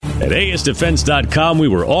At ASDefense.com, we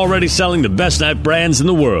were already selling the best knife brands in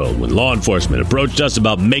the world when law enforcement approached us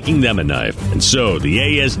about making them a knife. And so the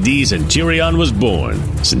ASD Centurion was born.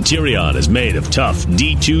 Centurion is made of tough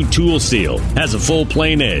D2 tool steel, has a full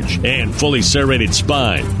plain edge, and fully serrated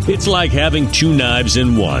spine. It's like having two knives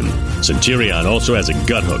in one. Centurion also has a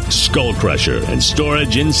gut hook, skull crusher, and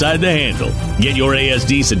storage inside the handle. Get your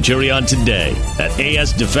ASD Centurion today at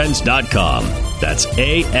ASDefense.com. That's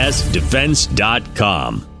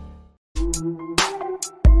ASDefense.com.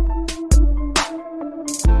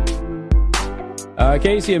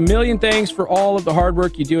 Casey, a million thanks for all of the hard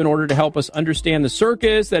work you do in order to help us understand the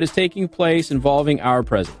circus that is taking place involving our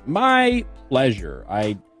president. My pleasure.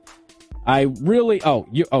 I really...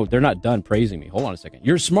 they're not done praising me. Hold on a second.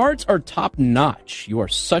 Your smarts are top-notch. You are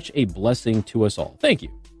such a blessing to us all. Thank you.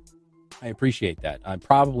 I appreciate that. I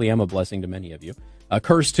probably am a blessing to many of you. A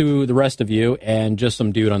curse to the rest of you, and just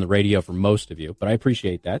some dude on the radio for most of you. But I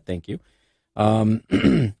appreciate that. Thank you.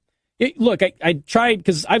 Look, I tried,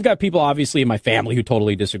 because I've got people, obviously, in my family who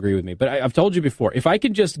totally disagree with me. But I've told you before, if I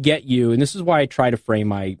could just get you, and this is why I try to frame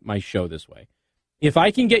my show this way. If I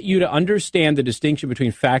can get you to understand the distinction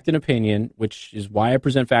between fact and opinion, which is why I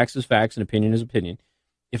present facts as facts and opinion as opinion,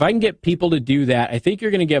 if I can get people to do that, I think you're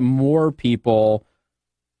going to get more people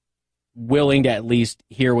willing to at least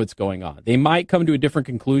hear what's going on. They might come to a different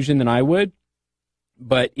conclusion than I would,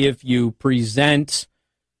 but if you present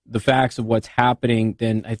the facts of what's happening,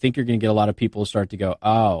 then I think you're going to get a lot of people to start to go,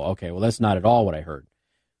 oh, okay, well, that's not at all what I heard.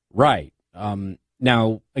 Right.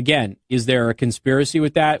 Now, again, is there a conspiracy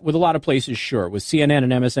with that? With a lot of places, sure. With CNN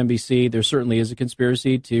and MSNBC, there certainly is a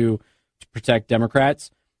conspiracy to protect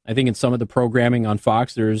Democrats. I think in some of the programming on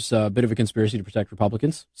Fox, there's a bit of a conspiracy to protect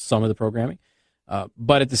Republicans, some of the programming.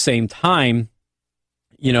 But at the same time,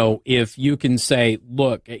 you know, if you can say,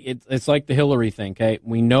 look, it's like the Hillary thing, okay?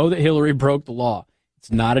 We know that Hillary broke the law.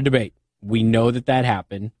 It's not a debate. We know that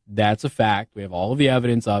happened. That's a fact. We have all of the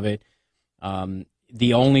evidence of it.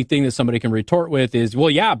 The only thing that somebody can retort with is, well,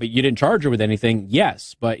 yeah, but you didn't charge her with anything.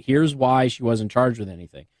 Yes, but here's why she wasn't charged with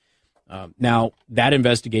anything. Now, that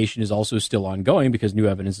investigation is also still ongoing because new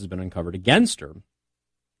evidence has been uncovered against her.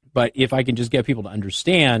 But if I can just get people to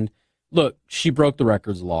understand, look, she broke the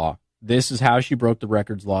records law. This is how she broke the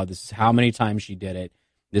records law. This is how many times she did it.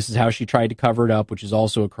 This is how she tried to cover it up, which is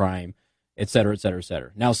also a crime, et cetera, et cetera, et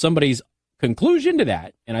cetera. Now, somebody's conclusion to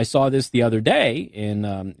that, and I saw this the other day in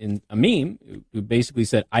a meme who basically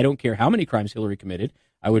said, I don't care how many crimes Hillary committed,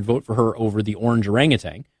 I would vote for her over the orange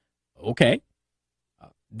orangutan. Okay.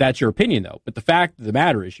 That's your opinion, though. But the fact of the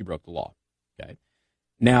matter is she broke the law. Okay.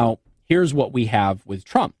 Now, here's what we have with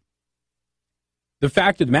Trump. The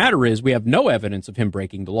fact of the matter is we have no evidence of him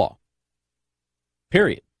breaking the law.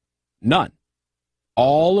 Period. None.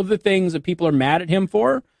 All of the things that people are mad at him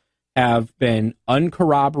for have been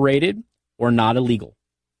uncorroborated or not illegal.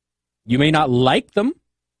 You may not like them.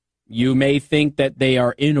 You may think that they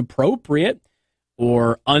are inappropriate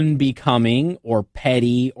or unbecoming or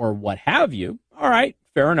petty or what have you. All right,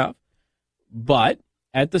 fair enough. But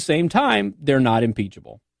at the same time, they're not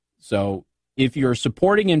impeachable. So if you're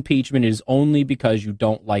supporting impeachment, it is only because you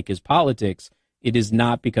don't like his politics. It is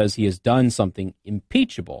not because he has done something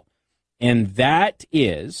impeachable. And that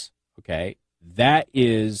is, okay, that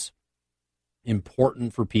is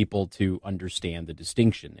important for people to understand the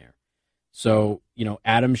distinction there. So, you know,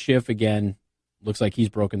 Adam Schiff, again, looks like he's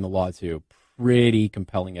broken the law too. Pretty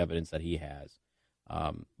compelling evidence that he has.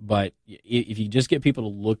 But if you just get people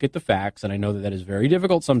to look at the facts, and I know that is very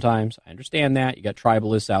difficult sometimes. I understand that. You got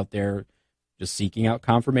tribalists out there just seeking out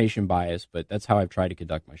confirmation bias, but that's how I've tried to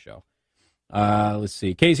conduct my show. Let's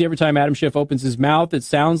see. Casey, every time Adam Schiff opens his mouth, it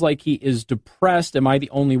sounds like he is depressed. Am I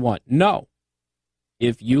the only one? No.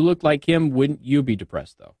 If you look like him, wouldn't you be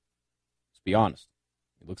depressed, though? Let's be honest.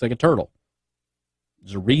 He looks like a turtle.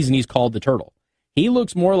 There's a reason he's called the turtle. He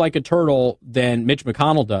looks more like a turtle than Mitch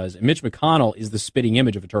McConnell does, and Mitch McConnell is the spitting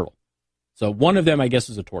image of a turtle. So one of them, I guess,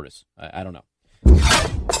 is a tortoise. I don't know.